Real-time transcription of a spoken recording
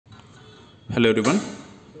Hello everyone,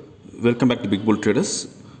 welcome back to Big Bull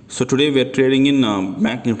Traders. So today we are trading in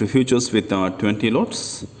Bank Nifty futures with 20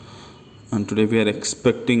 lots, and today we are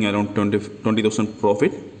expecting around 20,000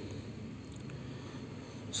 profit.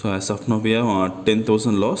 So as of now we have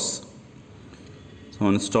 10,000 loss. So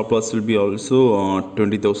on stop loss will be also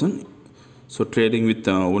 20,000. So trading with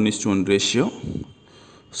 1:1 ratio.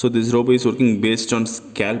 So this robo is working based on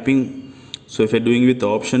scalping. So if you're doing with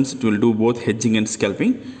options, it will do both hedging and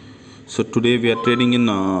scalping. So today we are trading in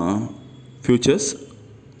futures,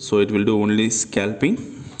 so it will do only scalping.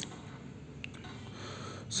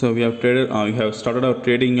 So we have started our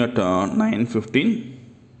trading at 9:15.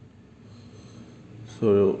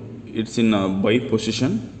 So it's in a buy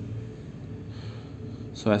position.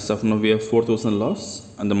 So as of now we have 4,000 loss,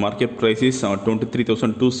 and the market price is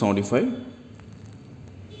 23,275.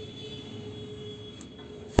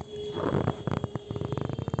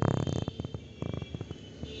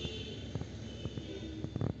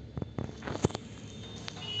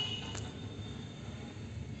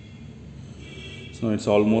 So it's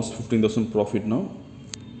almost 15,000 profit now.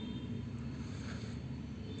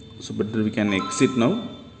 So better we can exit now.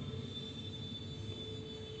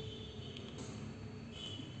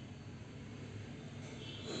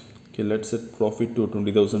 Okay, let's set profit to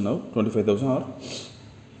 20,000 now, 25,000 or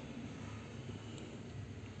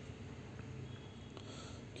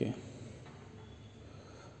okay.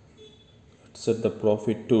 Let's set the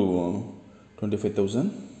profit to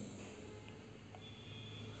 25,000.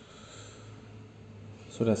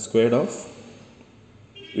 So that's squared off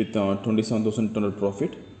with 27,200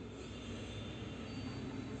 profit.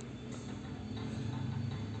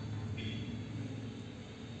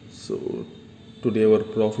 So today our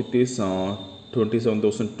profit is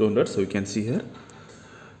 27,200. So you can see here.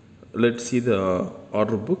 Let's see the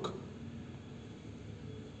order book.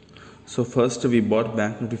 So first we bought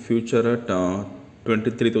Bank Nifty future at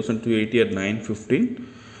 23,280 at 9:15.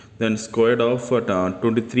 Then squared off at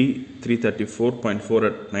 23,334.4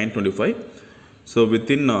 at 9:25. So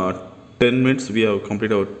within 10 minutes we have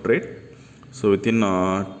completed our trade. So within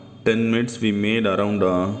 10 minutes we made around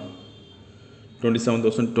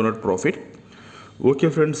 27,200 profit. Okay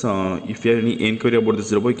friends, if you have any inquiry about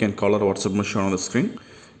this robo, you can call our WhatsApp number shown on the screen.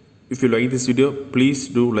 If you like this video, please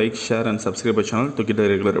do like, share and subscribe our channel to get the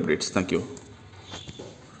regular updates. Thank you.